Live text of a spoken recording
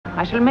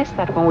I shall miss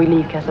that when we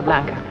leave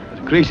Casablanca.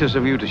 It's gracious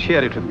of you to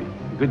share it with me.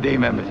 Good day,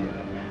 my monsieur.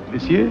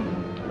 Monsieur,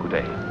 good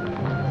day.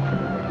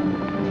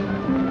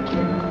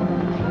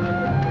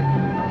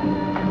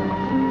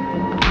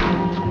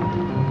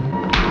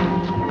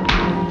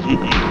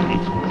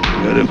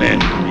 You're the man,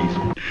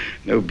 please.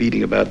 No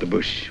beating about the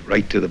bush.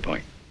 Right to the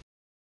point.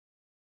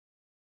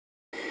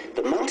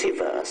 The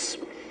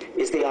multiverse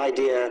is the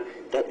idea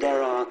that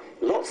there are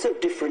lots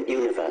of different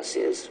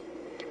universes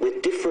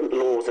with different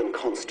laws and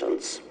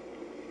constants.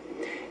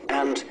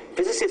 And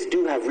physicists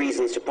do have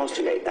reasons to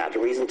postulate that, a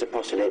reason to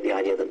postulate the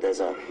idea that there's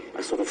a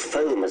sort of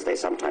foam, as they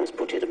sometimes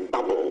put it, of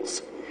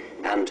bubbles,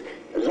 and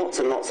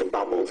lots of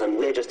bubbles, and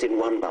we're just in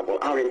one bubble.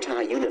 Our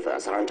entire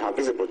universe, our entire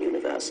visible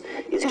universe,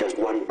 is just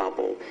one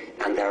bubble,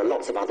 and there are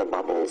lots of other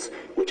bubbles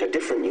which are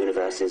different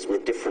universes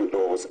with different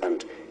laws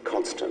and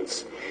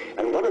constants.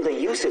 And one of the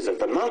uses of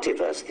the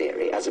multiverse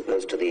theory, as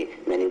opposed to the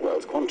many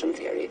worlds quantum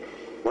theory,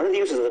 one of the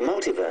uses of the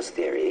multiverse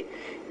theory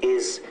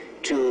is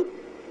to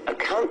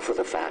account for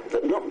the fact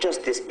that not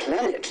just this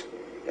planet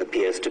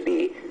appears to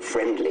be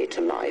friendly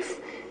to life,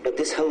 but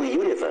this whole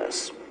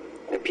universe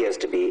appears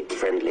to be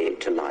friendly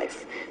to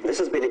life. And this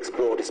has been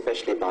explored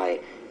especially by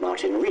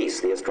Martin Rees,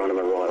 the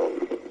Astronomer Royal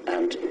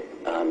and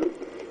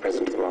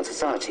President of the Royal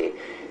Society,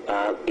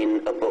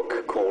 in a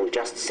book called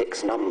Just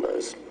Six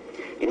Numbers,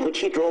 in which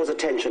he draws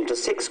attention to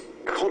six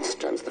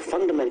constants, the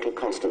fundamental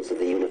constants of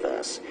the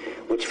universe,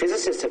 which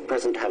physicists at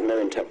present have no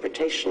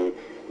interpretation,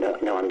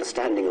 no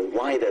understanding of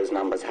why those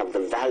numbers have the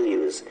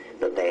values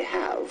that they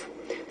have.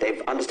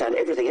 They understand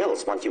everything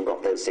else once you've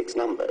got those six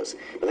numbers,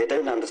 but they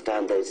don't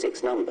understand those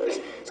six numbers.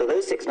 So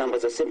those six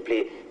numbers are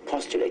simply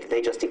postulated,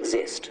 they just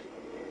exist.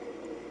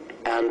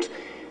 And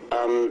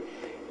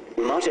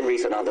Martin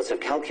Rees and others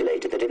have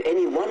calculated that if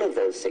any one of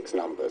those six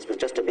numbers was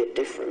just a bit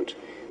different,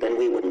 then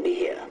we wouldn't be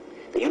here.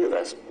 The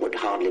universe would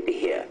hardly be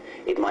here.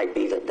 It might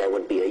be that there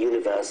would be a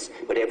universe,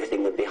 but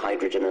everything would be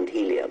hydrogen and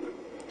helium.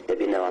 There'd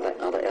be no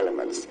other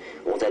elements,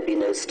 or there'd be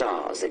no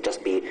stars. There'd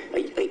just be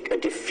a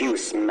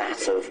diffuse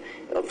mass of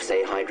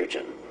say,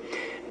 hydrogen.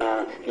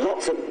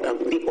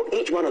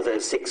 Each one of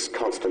those six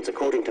constants,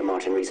 according to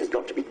Martin Rees, has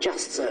got to be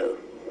just so.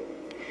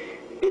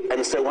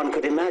 And so one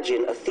could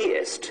imagine a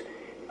theist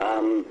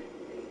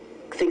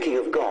thinking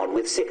of God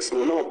with six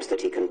knobs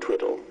that he can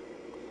twiddle,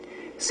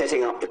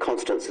 setting up the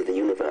constants of the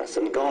universe.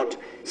 And God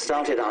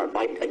started out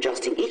by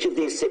adjusting each of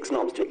these six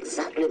knobs to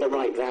exactly the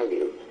right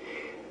value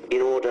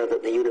in order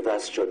that the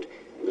universe should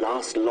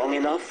last long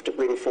enough to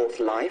bring forth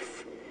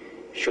life,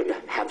 should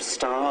have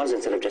stars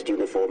instead of just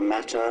uniform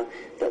matter,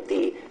 that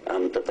the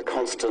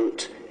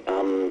constant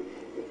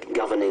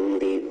governing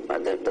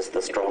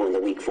the strong and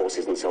the weak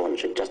forces and so on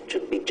should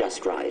be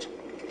just right.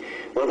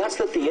 Well, that's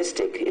the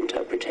theistic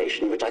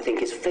interpretation, which I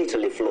think is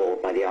fatally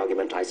flawed by the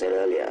argument I said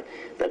earlier,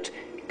 that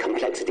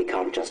complexity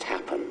can't just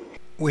happen.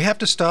 We have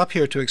to stop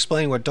here to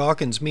explain what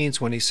Dawkins means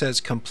when he says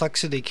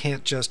complexity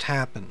can't just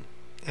happen.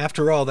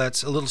 After all,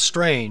 that's a little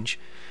strange,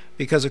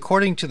 because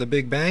according to the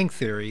Big Bang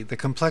Theory, the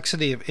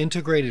complexity of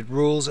integrated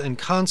rules and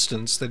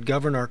constants that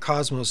govern our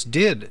cosmos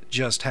did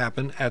just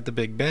happen at the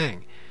Big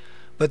Bang.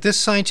 But this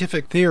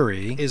scientific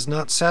theory is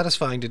not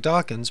satisfying to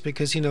Dawkins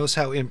because he knows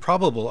how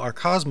improbable our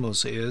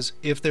cosmos is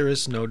if there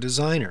is no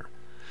designer.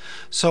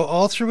 So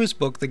all through his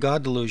book, The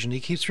God Delusion, he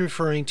keeps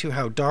referring to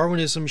how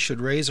Darwinism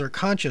should raise our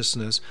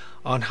consciousness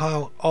on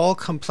how all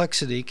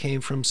complexity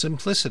came from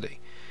simplicity.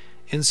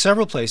 In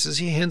several places,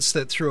 he hints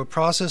that through a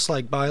process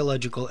like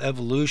biological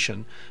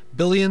evolution,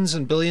 billions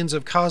and billions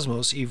of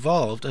cosmos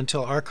evolved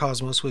until our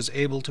cosmos was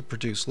able to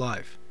produce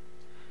life.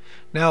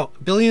 Now,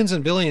 billions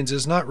and billions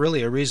is not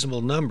really a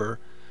reasonable number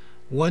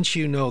once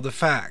you know the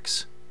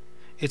facts.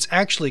 It's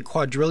actually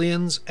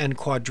quadrillions and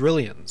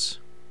quadrillions.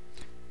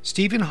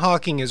 Stephen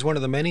Hawking is one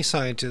of the many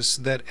scientists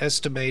that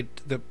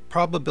estimate the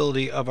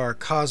probability of our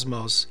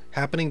cosmos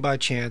happening by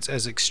chance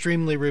as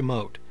extremely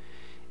remote.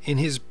 In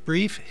his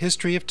brief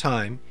History of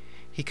Time,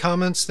 he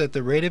comments that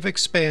the rate of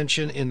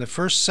expansion in the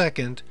first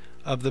second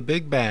of the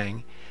Big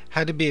Bang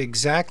had to be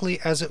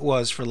exactly as it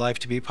was for life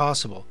to be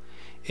possible.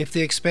 If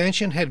the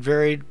expansion had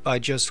varied by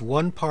just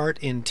 1 part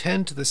in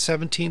 10 to the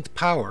 17th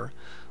power,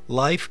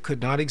 life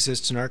could not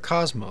exist in our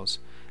cosmos.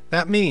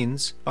 That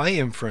means, by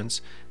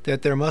inference,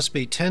 that there must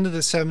be 10 to the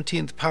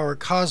 17th power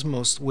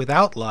cosmos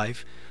without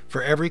life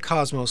for every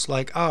cosmos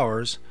like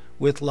ours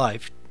with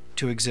life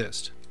to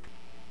exist.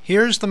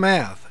 Here's the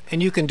math,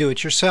 and you can do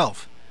it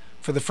yourself.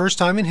 For the first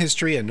time in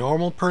history, a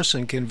normal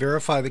person can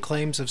verify the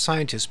claims of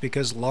scientists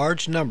because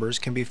large numbers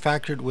can be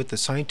factored with the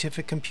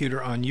scientific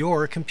computer on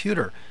your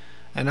computer,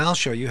 and I'll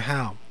show you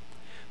how.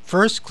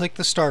 First, click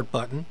the Start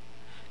button,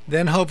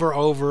 then hover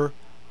over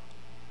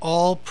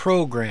All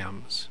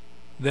Programs,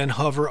 then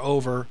hover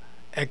over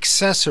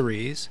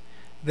Accessories,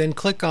 then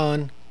click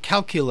on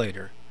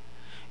Calculator.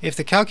 If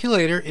the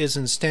calculator is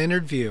in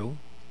Standard View,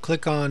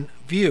 click on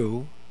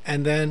View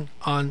and then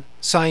on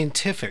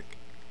Scientific.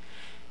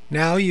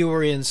 Now you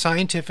are in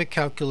Scientific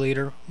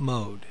Calculator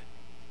mode.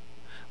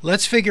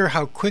 Let's figure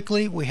how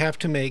quickly we have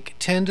to make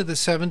 10 to the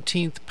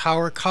 17th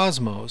power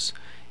cosmos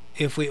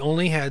if we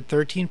only had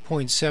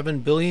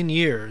 13.7 billion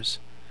years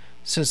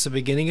since the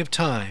beginning of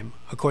time,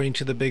 according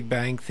to the Big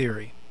Bang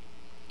Theory.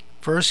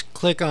 First,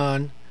 click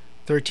on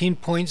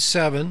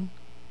 13.7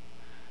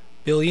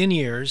 billion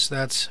years.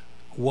 That's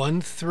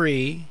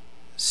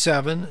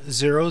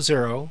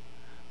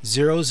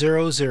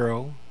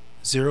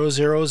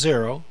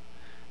 13700,000,000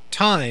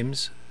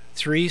 times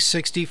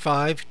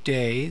 365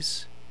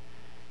 days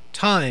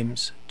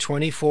times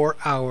 24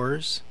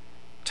 hours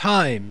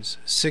times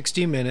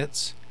 60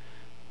 minutes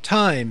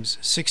times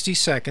 60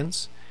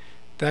 seconds.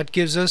 That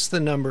gives us the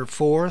number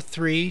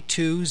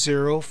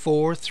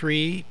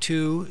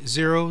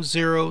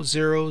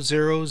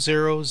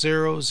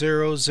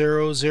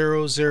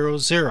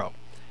 4320432000000000000.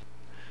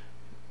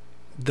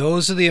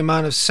 Those are the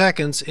amount of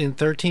seconds in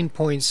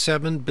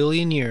 13.7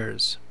 billion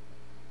years.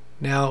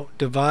 Now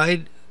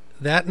divide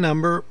that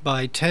number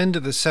by 10 to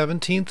the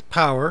 17th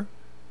power,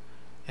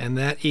 and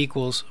that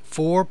equals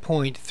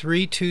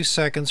 4.32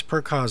 seconds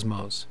per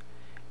cosmos.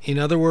 In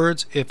other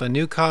words, if a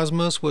new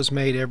cosmos was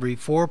made every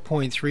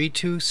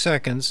 4.32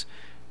 seconds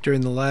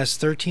during the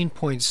last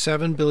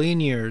 13.7 billion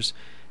years,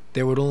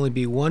 there would only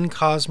be one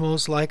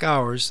cosmos like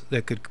ours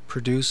that could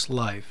produce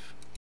life.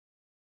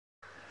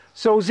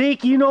 So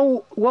Zeke, you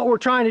know what we're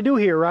trying to do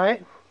here,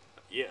 right?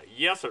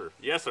 Yes, sir.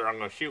 Yes, sir. I'm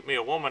going to shoot me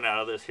a woman out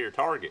of this here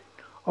target.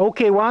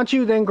 Okay, why don't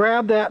you then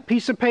grab that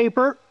piece of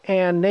paper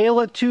and nail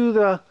it to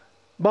the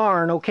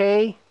barn,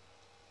 okay?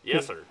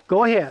 Yes, sir.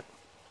 Go ahead.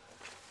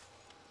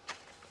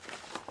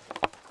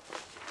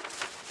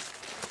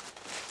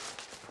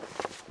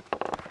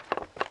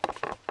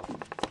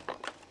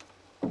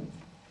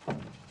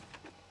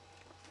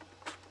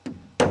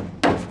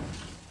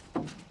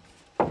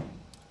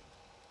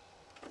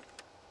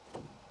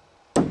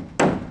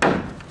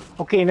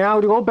 Okay,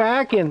 now to go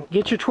back and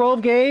get your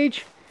 12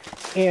 gauge,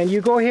 and you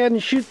go ahead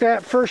and shoot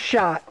that first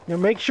shot. Now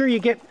make sure you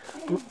get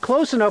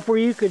close enough where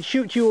you could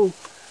shoot you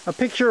a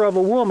picture of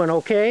a woman,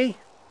 okay?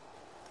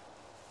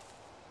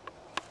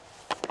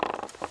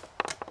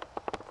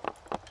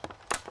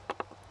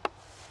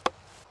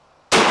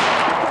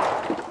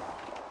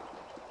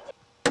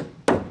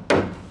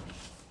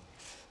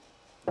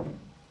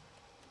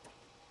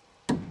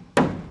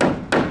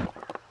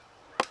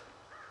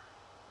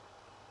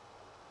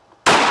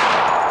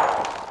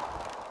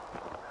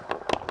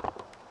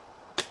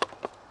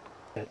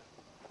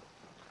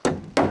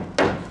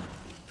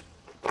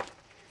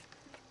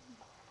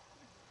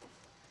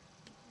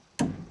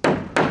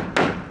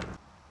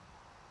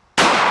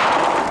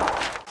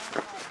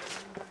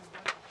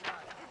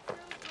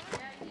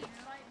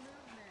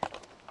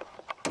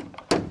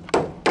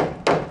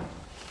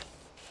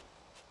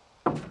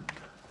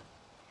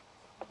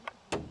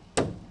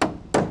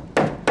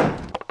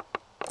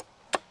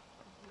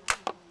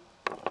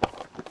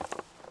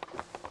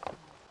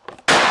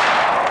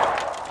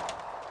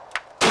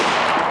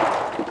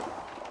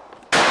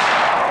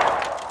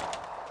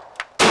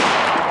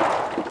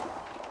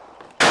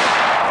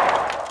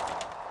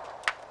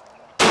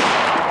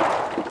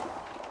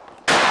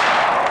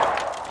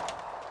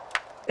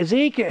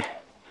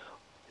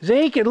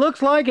 Zeke, it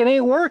looks like it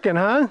ain't working,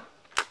 huh?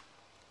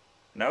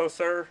 No,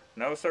 sir.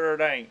 No, sir,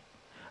 it ain't.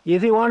 You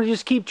think you want to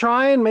just keep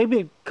trying?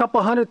 Maybe a couple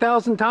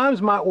 100,000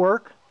 times might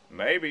work.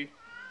 Maybe.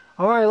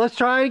 All right, let's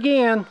try it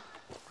again.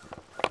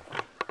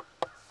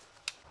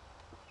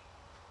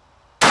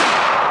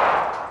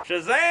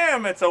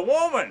 Shazam! It's a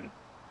woman!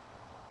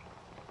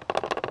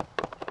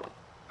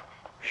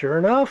 Sure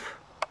enough,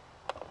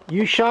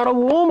 you shot a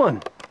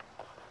woman.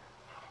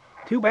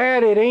 Too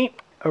bad it ain't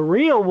a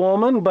real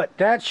woman, but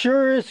that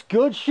sure is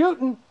good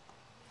shooting.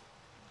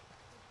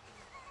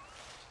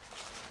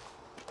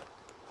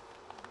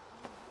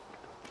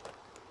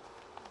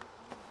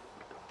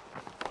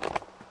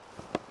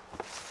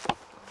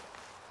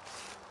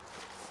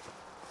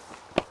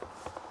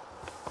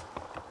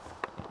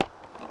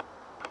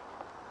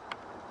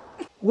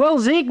 Well,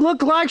 Zeke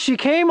looked like she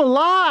came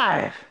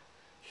alive.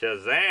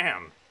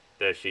 Shazam!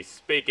 Does she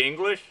speak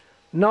English?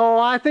 No,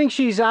 I think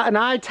she's an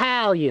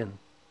Italian.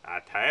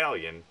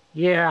 Italian?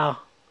 Yeah.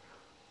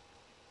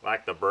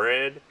 Like the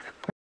bread?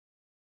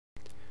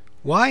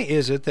 Why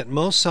is it that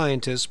most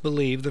scientists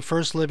believe the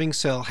first living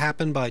cell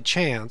happened by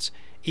chance,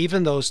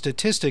 even though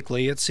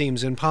statistically it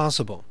seems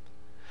impossible?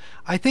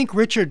 I think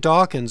Richard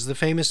Dawkins, the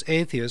famous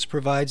atheist,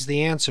 provides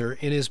the answer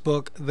in his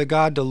book, The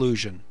God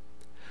Delusion.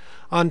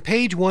 On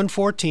page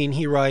 114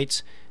 he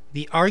writes,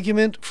 "The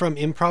argument from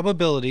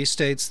improbability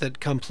states that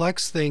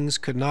complex things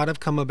could not have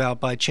come about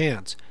by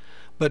chance,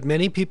 but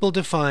many people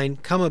define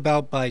come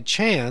about by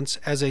chance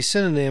as a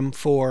synonym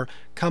for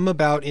come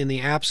about in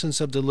the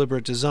absence of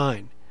deliberate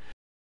design.